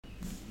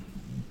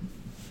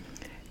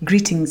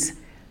Greetings.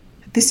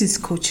 This is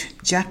Coach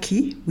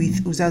Jackie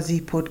with Uzazi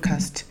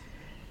Podcast.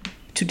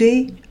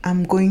 Today,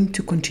 I'm going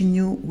to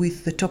continue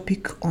with the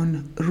topic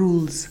on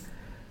rules.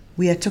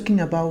 We are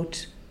talking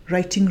about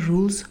writing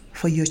rules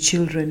for your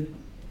children.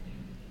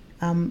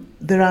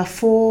 There are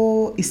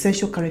 4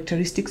 essential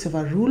characteristics of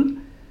a rule.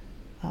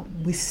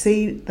 We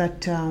say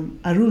that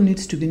a rule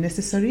needs to be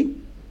necessary,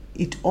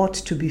 it ought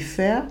to be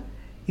fair,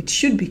 it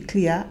should be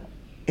clear,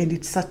 and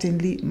it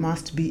certainly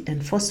must be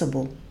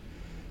enforceable.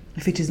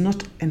 If it is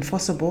not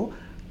enforceable,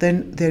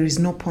 then there is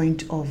no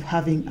point of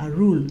having a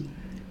rule.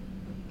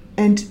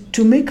 And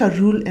to make a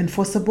rule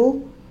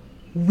enforceable,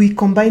 we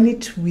combine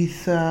it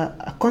with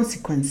a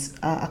consequence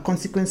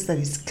that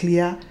is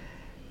clear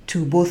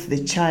to both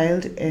the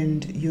child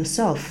and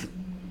yourself.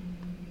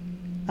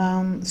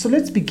 So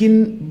let's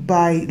begin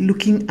by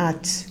looking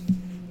at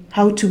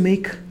how to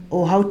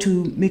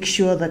make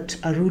sure that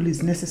a rule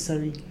is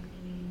necessary.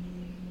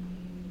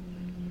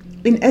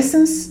 In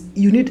essence,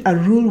 you need a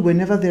rule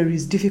whenever there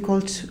is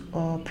difficult,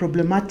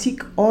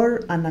 problematic,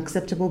 or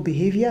unacceptable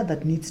behavior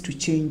that needs to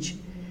change.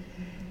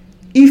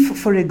 If,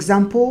 for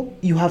example,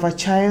 you have a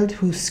child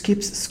who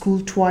skips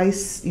school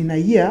twice in a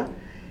year,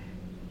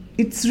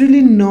 it's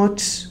really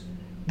not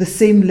the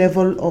same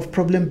level of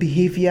problem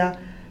behavior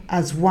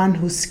as one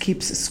who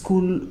skips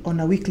school on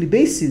a weekly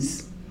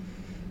basis.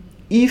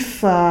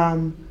 If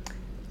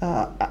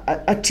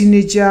a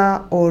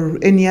teenager or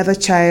any other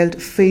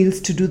child fails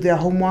to do their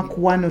homework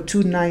 1 or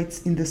 2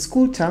 nights in the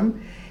school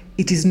term,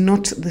 it is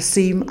not the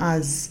same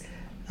as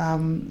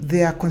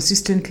they are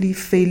consistently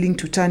failing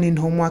to turn in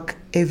homework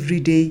every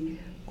day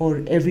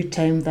or every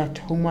time that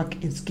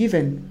homework is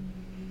given.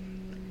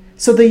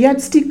 So the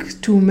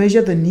yardstick to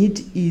measure the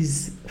need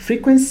is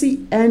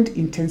frequency and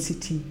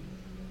intensity.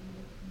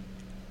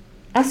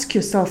 Ask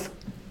yourself,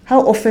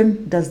 how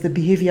often does the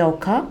behavior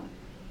occur?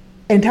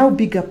 And how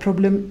big a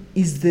problem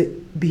is the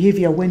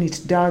behavior when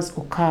it does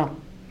occur?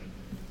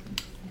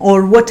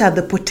 Or what are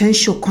the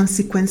potential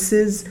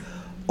consequences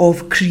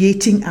of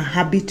creating a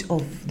habit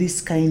of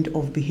this kind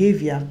of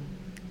behavior?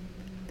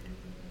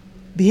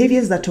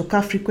 Behaviors that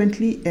occur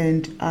frequently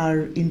and are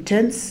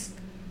intense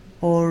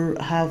or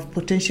have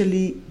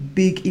potentially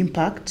big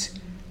impact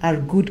are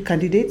good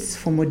candidates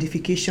for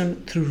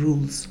modification through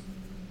rules.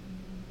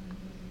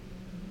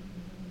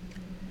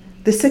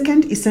 The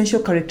second essential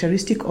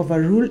characteristic of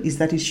a rule is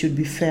that it should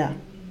be fair.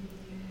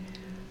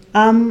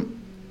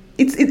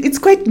 It's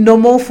quite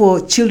normal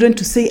for children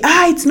to say,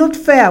 it's not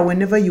fair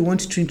whenever you want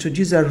to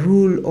introduce a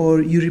rule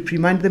or you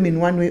reprimand them in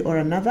one way or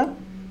another.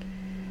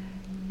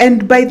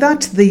 And by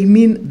that, they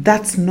mean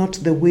that's not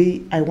the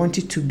way I want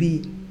it to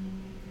be.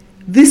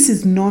 This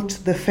is not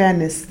the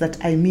fairness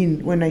that I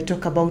mean when I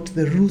talk about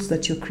the rules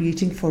that you're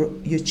creating for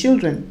your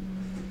children.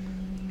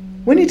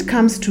 When it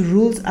comes to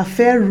rules, a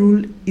fair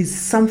rule is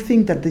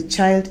something that the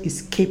child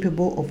is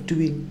capable of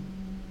doing.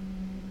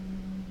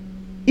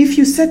 If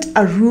you set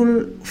a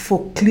rule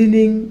for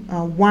cleaning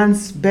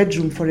one's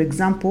bedroom, for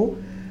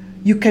example,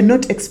 you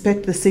cannot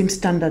expect the same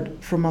standard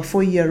from a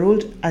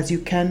 4-year-old as you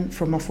can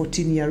from a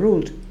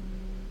 14-year-old.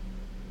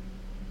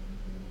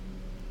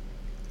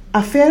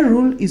 A fair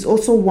rule is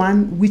also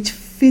one which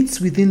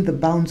fits within the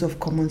bounds of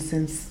common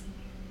sense.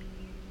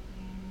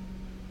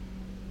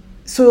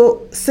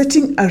 So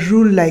setting a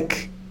rule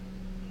like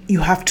you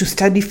have to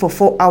study for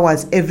 4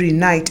 hours every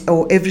night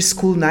or every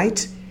school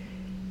night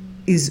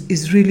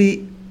is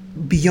really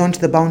beyond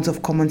the bounds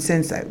of common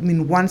sense. I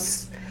mean,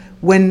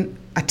 when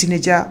a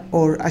teenager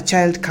or a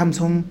child comes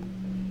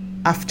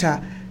home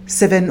after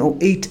 7 or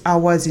 8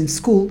 hours in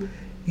school,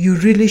 you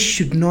really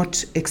should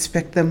not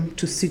expect them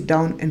to sit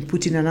down and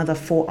put in another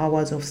 4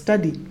 hours of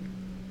study.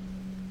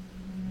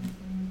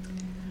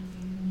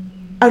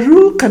 A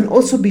rule can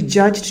also be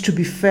judged to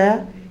be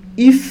fair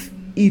if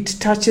it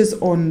touches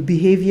on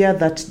behavior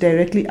that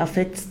directly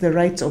affects the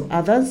rights of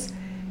others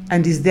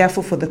and is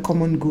therefore for the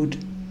common good.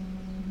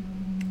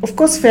 Of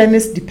course,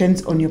 fairness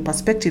depends on your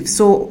perspective.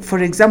 So, for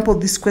example,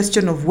 this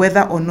question of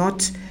whether or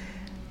not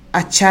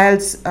a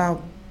child's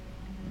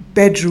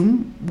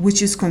bedroom,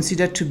 which is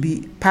considered to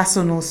be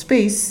personal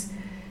space,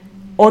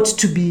 ought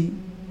to be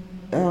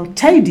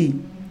tidy.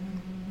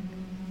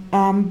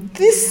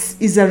 This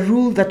is a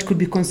rule that could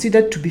be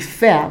considered to be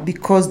fair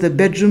because the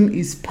bedroom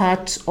is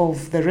part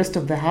of the rest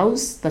of the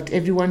house that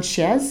everyone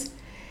shares,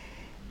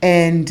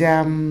 and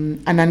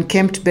an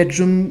unkempt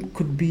bedroom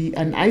could be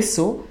an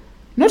eyesore,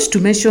 not to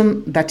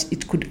mention that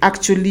it could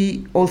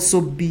actually also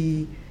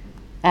be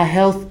a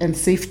health and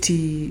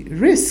safety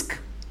risk.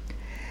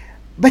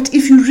 But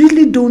if you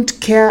really don't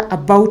care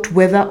about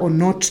whether or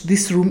not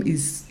this room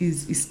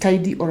is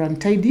tidy or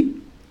untidy,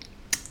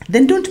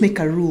 then don't make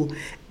a rule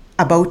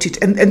about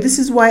it. And this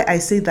is why I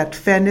say that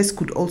fairness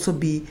could also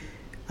be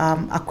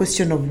a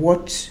question of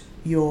what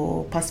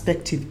your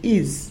perspective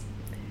is.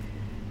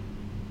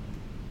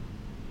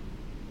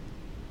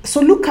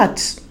 So look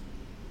at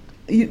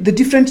the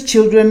different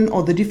children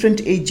or the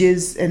different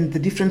ages and the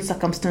different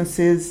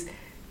circumstances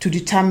to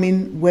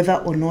determine whether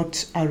or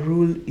not a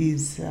rule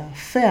is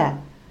fair.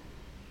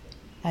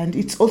 And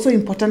it's also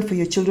important for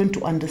your children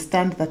to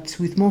understand that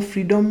with more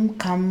freedom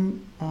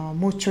come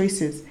more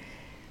choices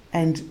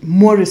and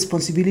more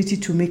responsibility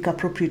to make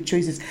appropriate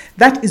choices.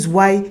 That is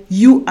why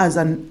you as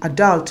an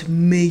adult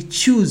may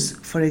choose,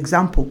 for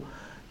example,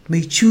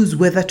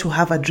 whether to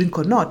have a drink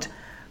or not,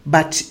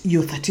 but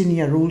your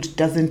 13-year-old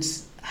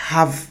doesn't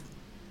have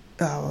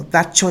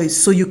that choice.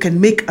 So you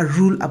can make a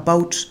rule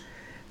about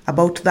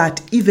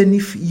that, even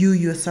if you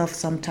yourself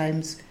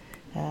sometimes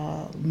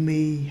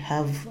may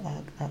have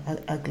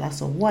a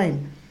glass of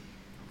wine.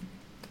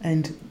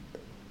 And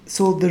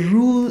so the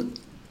rule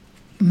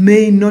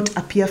may not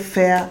appear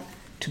fair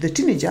to the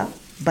teenager,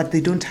 but they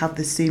don't have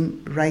the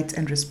same rights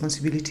and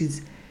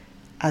responsibilities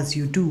as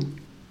you do.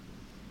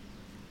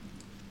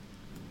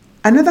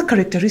 Another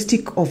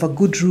characteristic of a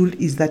good rule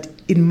is that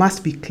it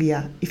must be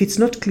clear. If it's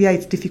not clear,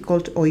 it's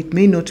difficult or it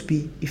may not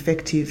be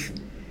effective.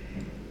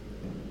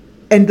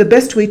 And the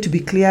best way to be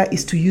clear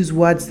is to use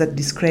words that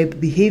describe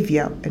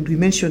behavior. And we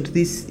mentioned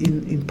this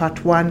in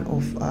part 1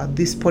 of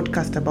this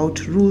podcast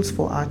about rules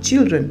for our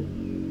children.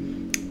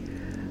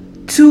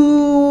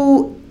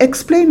 To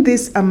explain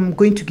this, I'm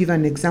going to give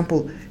an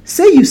example.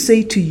 Say you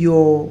say to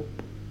your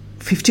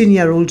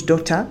 15-year-old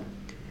daughter,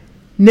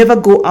 never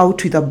go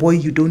out with a boy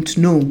you don't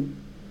know.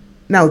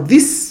 Now,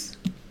 this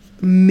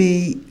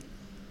may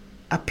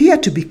appear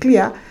to be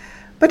clear,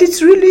 but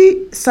it's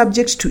really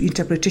subject to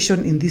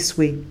interpretation in this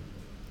way.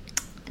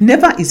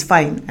 Never is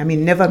fine. I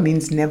mean, never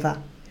means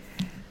never.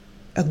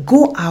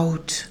 Go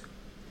out.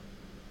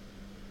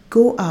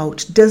 Go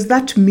out. Does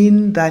that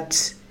mean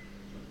that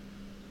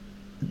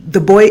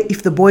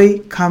if the boy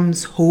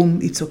comes home,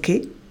 it's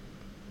okay?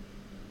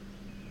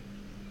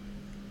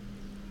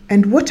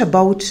 And what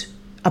about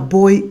a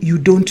boy you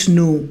don't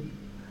know?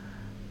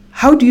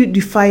 How do you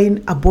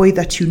define a boy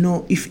that you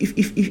know?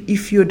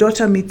 If your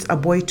daughter meets a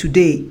boy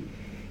today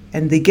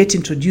and they get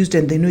introduced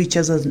and they know each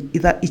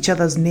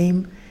other's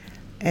name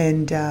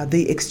and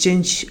they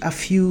exchange a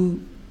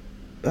few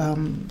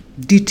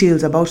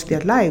details about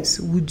their lives,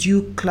 would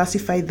you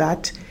classify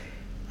that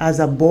as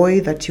a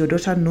boy that your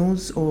daughter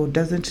knows or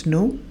doesn't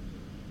know?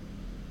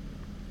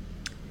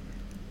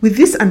 With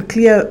this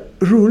unclear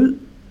rule,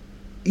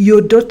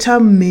 your daughter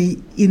may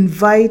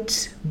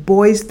invite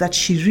boys that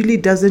she really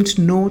doesn't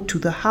know to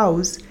the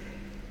house,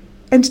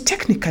 and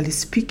technically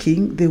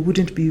speaking, they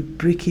wouldn't be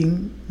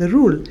breaking the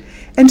rule.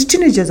 And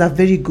teenagers are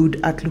very good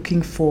at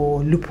looking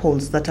for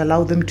loopholes that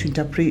allow them to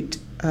interpret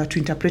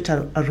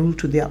a rule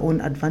to their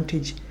own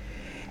advantage.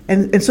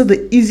 And so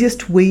the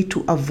easiest way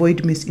to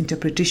avoid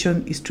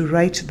misinterpretation is to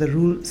write the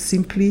rule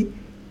simply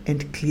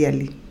and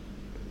clearly.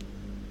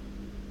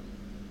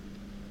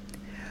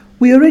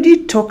 We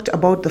already talked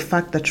about the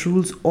fact that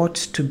rules ought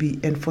to be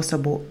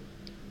enforceable.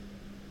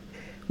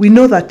 We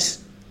know that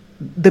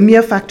the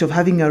mere fact of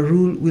having a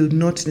rule will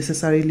not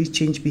necessarily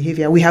change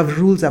behavior. We have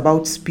rules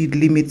about speed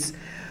limits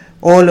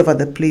all over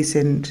the place,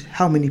 and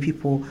how many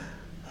people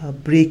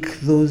break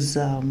those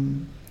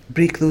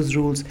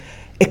rules,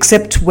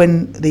 except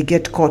when they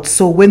get caught.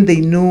 So when they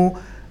know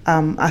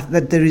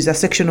that there is a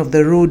section of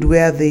the road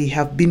where they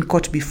have been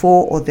caught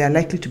before or they are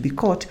likely to be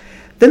caught,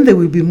 then they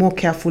will be more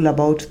careful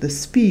about the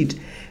speed.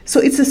 So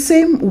it's the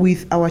same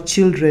with our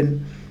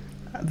children.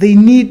 They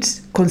need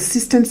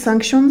consistent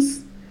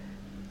sanctions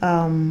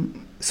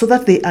so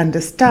that they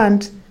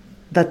understand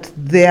that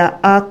there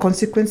are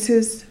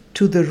consequences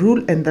to the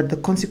rule and that the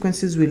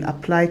consequences will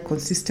apply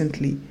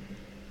consistently.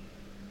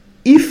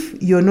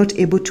 If you're not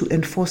able to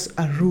enforce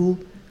a rule,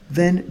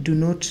 then do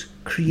not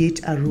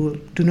create a rule.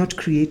 Do not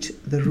create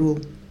the rule.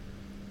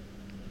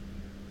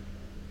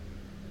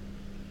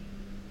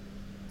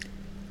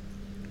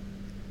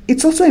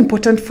 It's also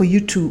important for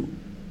you to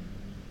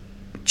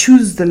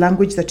choose the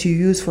language that you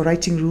use for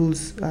writing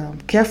rules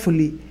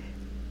carefully.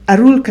 A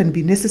rule can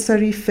be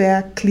necessary,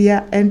 fair,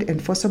 clear, and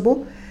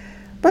enforceable,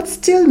 but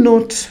still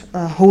not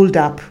hold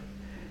up.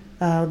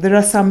 There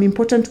are some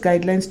important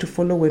guidelines to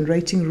follow when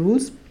writing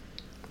rules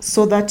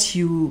so that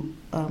you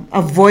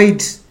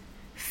avoid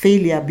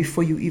failure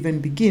before you even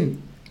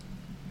begin.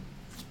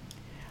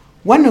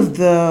 One of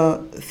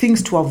the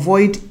things to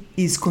avoid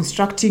is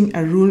constructing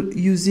a rule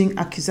using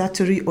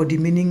accusatory or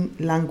demeaning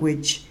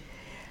language.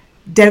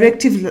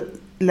 Directive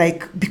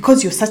like,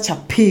 because you're such a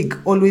pig,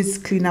 always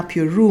clean up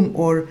your room,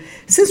 or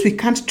since we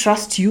can't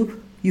trust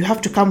you, you have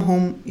to come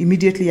home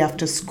immediately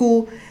after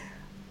school.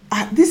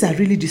 These are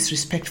really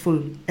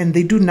disrespectful, and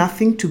they do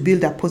nothing to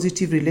build a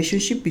positive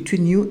relationship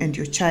between you and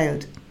your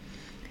child.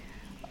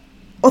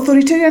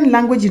 Authoritarian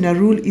language in a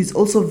rule is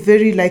also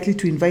very likely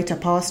to invite a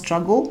power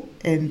struggle,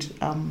 and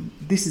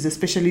this is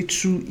especially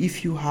true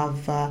if you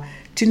have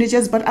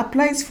teenagers, but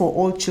applies for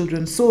all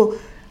children. So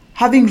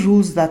having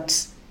rules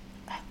that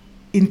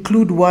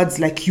include words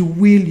like you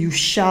will, you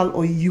shall,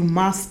 or you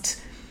must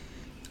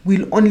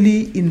will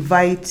only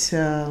invite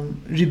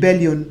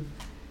rebellion.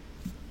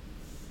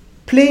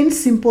 Plain,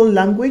 simple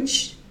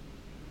language,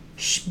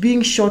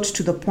 being short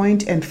to the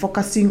point and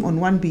focusing on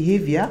one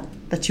behavior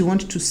that you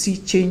want to see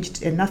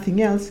changed and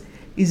nothing else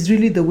is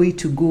really the way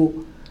to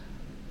go.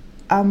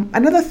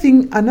 Another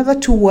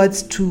 2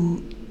 words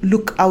to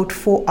look out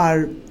for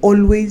are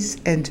always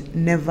and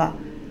never.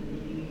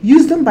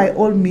 Use them by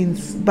all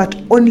means, but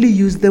only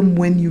use them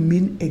when you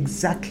mean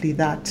exactly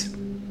that.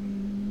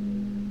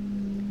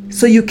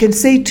 So you can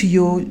say to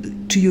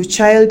your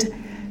child,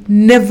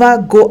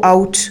 never go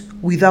out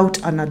without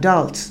an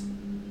adult.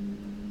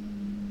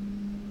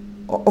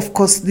 Of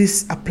course,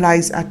 this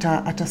applies at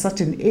a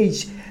certain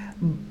age,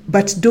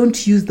 but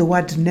don't use the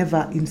word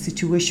never in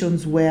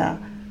situations where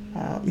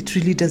it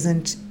really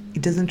doesn't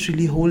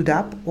really hold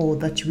up, or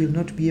that you will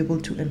not be able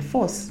to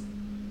enforce.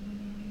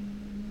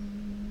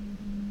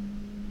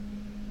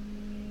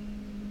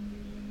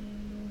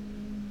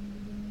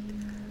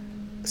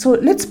 So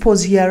let's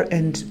pause here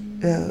and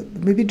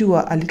maybe do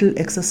a little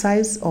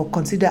exercise, or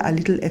consider a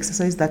little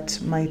exercise that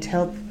might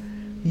help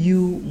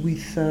you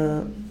with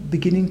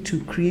beginning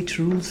to create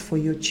rules for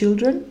your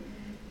children.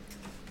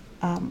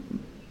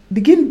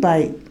 Begin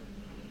by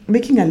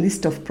making a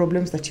list of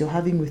problems that you're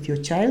having with your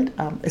child,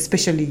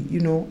 especially,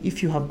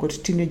 if you have got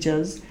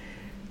teenagers.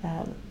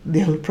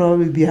 There will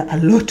probably be a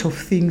lot of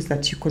things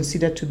that you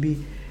consider to be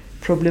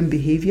problem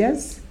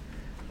behaviors.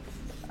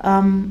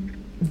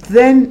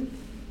 Then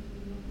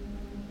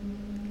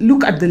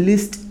look at the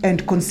list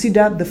and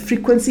consider the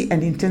frequency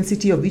and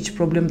intensity of each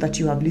problem that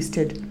you have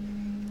listed.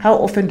 How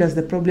often does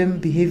the problem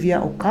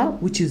behavior occur,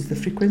 which is the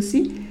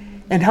frequency,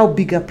 and how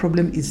big a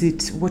problem is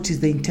it? What is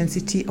the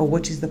intensity, or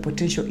what is the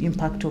potential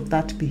impact of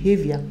that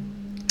behavior?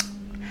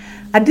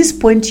 At this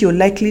point, you're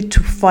likely to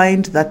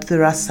find that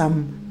there are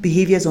some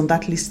behaviors on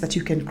that list that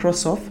you can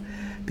cross off,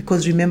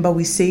 because remember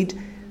we said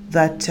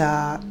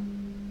that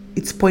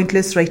it's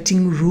pointless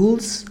writing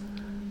rules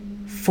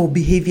for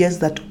behaviors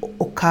that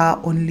occur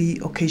only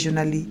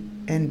occasionally,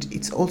 and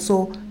it's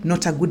also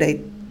not a good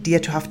idea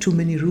to have too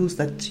many rules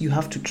that you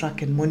have to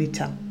track and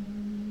monitor.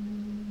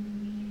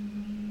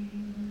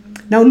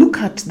 Now look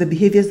at the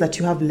behaviors that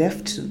you have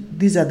left.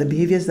 These are the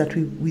behaviors that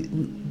we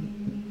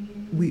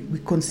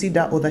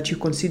consider, or that you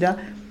consider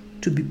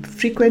to be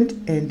frequent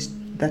and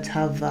that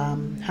have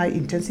high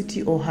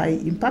intensity or high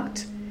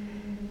impact.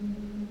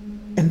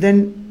 And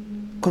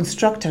then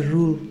construct a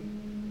rule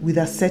with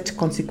a set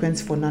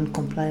consequence for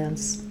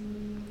non-compliance.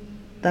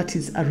 That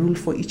is a rule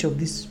for each of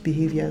these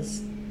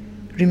behaviors.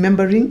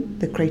 Remembering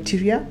the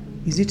criteria: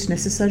 is it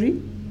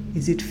necessary?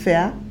 Is it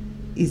fair?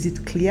 Is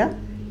it clear?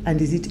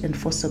 And is it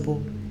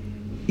enforceable?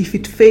 If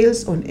it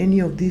fails on any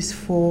of these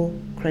 4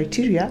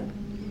 criteria,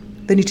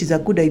 then it is a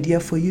good idea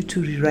for you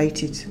to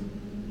rewrite it.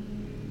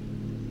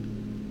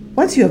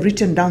 Once you have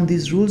written down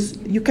these rules,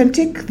 you can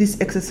take this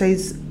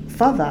exercise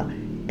further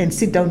and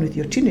sit down with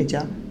your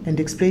teenager and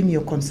explain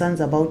your concerns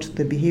about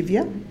the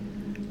behavior,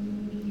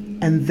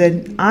 and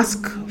then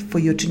ask for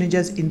your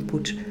teenager's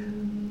input.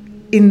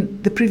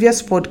 In the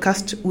previous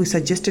podcast, we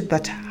suggested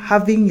that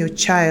having your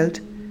child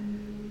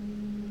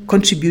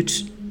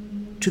contribute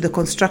to the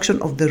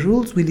construction of the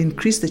rules will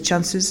increase the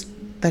chances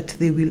that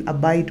they will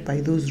abide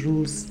by those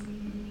rules.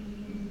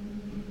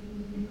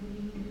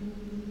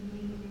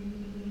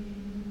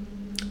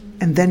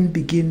 And then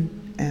begin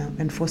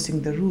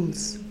enforcing the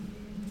rules.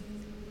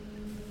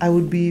 I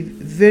would be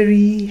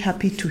very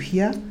happy to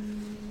hear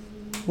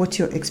what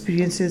your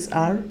experiences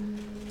are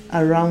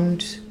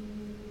around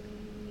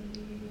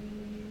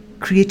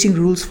creating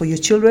rules for your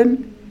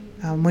children,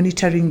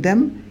 monitoring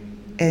them,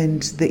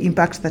 and the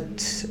impact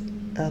that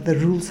the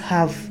rules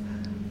have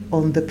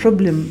on the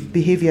problem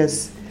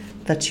behaviors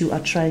that you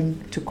are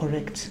trying to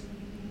correct.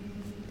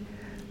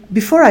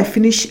 Before I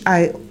finish,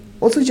 I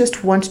also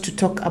just want to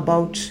talk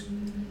about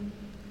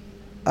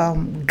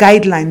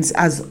guidelines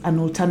as an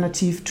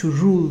alternative to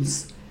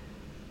rules.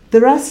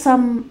 There are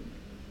some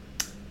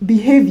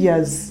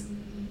behaviors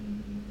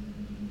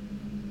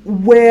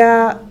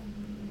where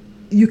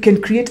you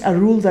can create a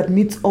rule that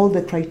meets all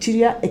the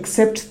criteria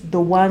except the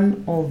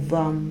one of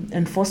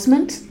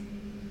enforcement.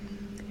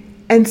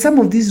 And some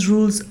of these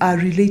rules are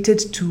related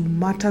to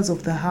matters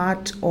of the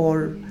heart,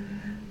 or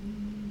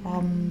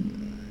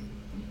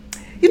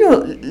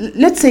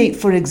let's say,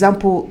 for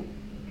example,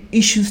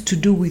 issues to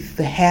do with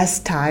the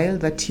hairstyle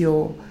that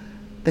your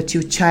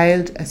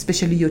child,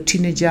 especially your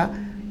teenager,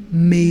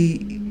 may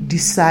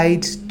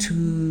decide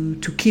to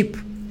keep.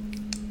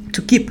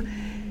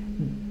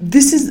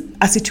 This is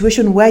a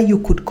situation where you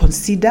could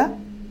consider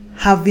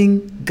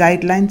having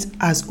guidelines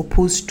as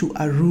opposed to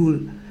a rule.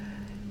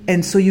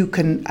 And so you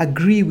can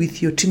agree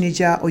with your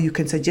teenager, or you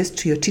can suggest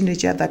to your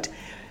teenager that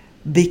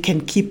they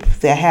can keep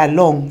their hair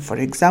long, for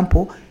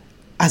example,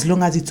 as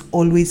long as it's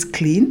always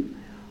clean,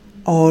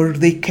 or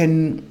they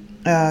can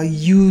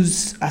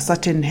use a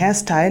certain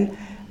hairstyle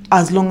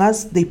as long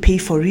as they pay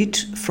for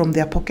it from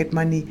their pocket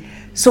money.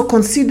 So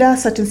consider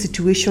certain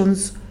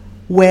situations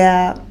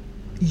where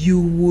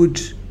you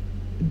would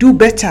do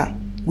better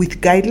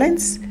with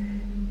guidelines,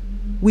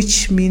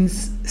 which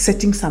means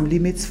setting some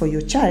limits for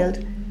your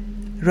child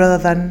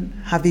rather than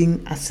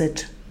having a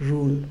set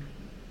rule.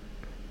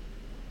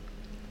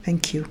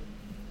 Thank you.